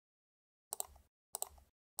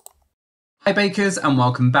Hi bakers and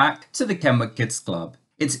welcome back to the Kenwood Kids Club.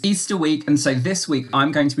 It's Easter week, and so this week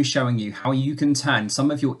I'm going to be showing you how you can turn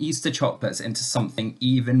some of your Easter chocolates into something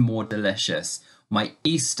even more delicious, my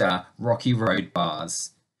Easter Rocky Road bars.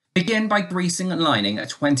 Begin by greasing and lining a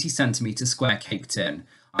 20cm square cake tin.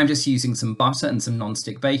 I'm just using some butter and some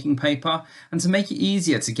non-stick baking paper, and to make it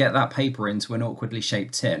easier to get that paper into an awkwardly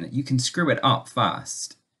shaped tin, you can screw it up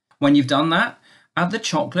first. When you've done that, add the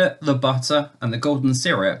chocolate, the butter, and the golden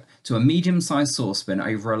syrup to a medium-sized saucepan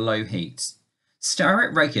over a low heat. Stir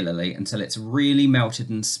it regularly until it's really melted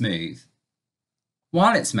and smooth.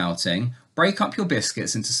 While it's melting, break up your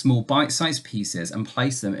biscuits into small bite-sized pieces and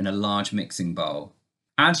place them in a large mixing bowl.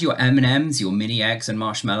 Add your M&Ms, your mini eggs and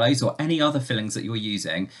marshmallows, or any other fillings that you're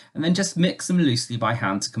using, and then just mix them loosely by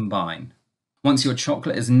hand to combine. Once your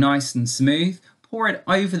chocolate is nice and smooth, pour it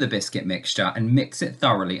over the biscuit mixture and mix it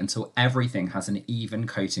thoroughly until everything has an even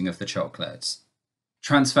coating of the chocolate.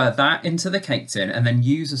 Transfer that into the cake tin and then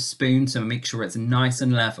use a spoon to make sure it's nice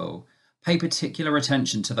and level. Pay particular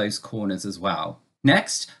attention to those corners as well.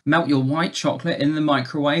 Next, melt your white chocolate in the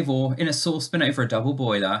microwave or in a saucepan over a double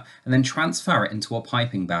boiler and then transfer it into a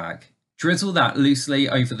piping bag. Drizzle that loosely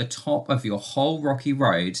over the top of your whole rocky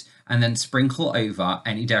road and then sprinkle over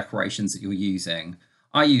any decorations that you're using.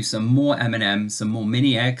 I used some more M&Ms, some more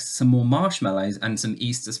mini eggs, some more marshmallows and some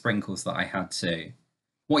Easter sprinkles that I had too.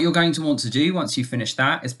 What you're going to want to do once you finish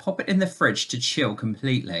that is pop it in the fridge to chill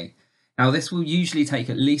completely. Now this will usually take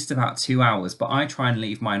at least about 2 hours, but I try and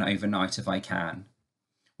leave mine overnight if I can.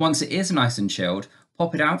 Once it is nice and chilled,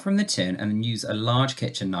 pop it out from the tin and then use a large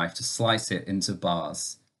kitchen knife to slice it into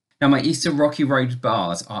bars. Now my Easter Rocky Road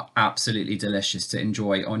bars are absolutely delicious to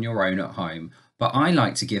enjoy on your own at home, but I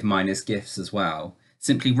like to give mine as gifts as well.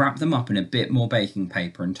 Simply wrap them up in a bit more baking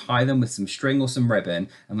paper and tie them with some string or some ribbon,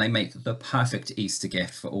 and they make the perfect Easter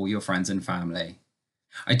gift for all your friends and family.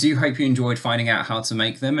 I do hope you enjoyed finding out how to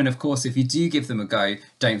make them, and of course if you do give them a go,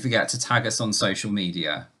 don't forget to tag us on social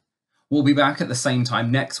media. We'll be back at the same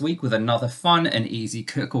time next week with another fun and easy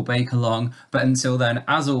cook or bake along, but until then,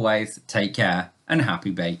 as always, take care and happy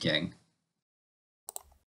baking.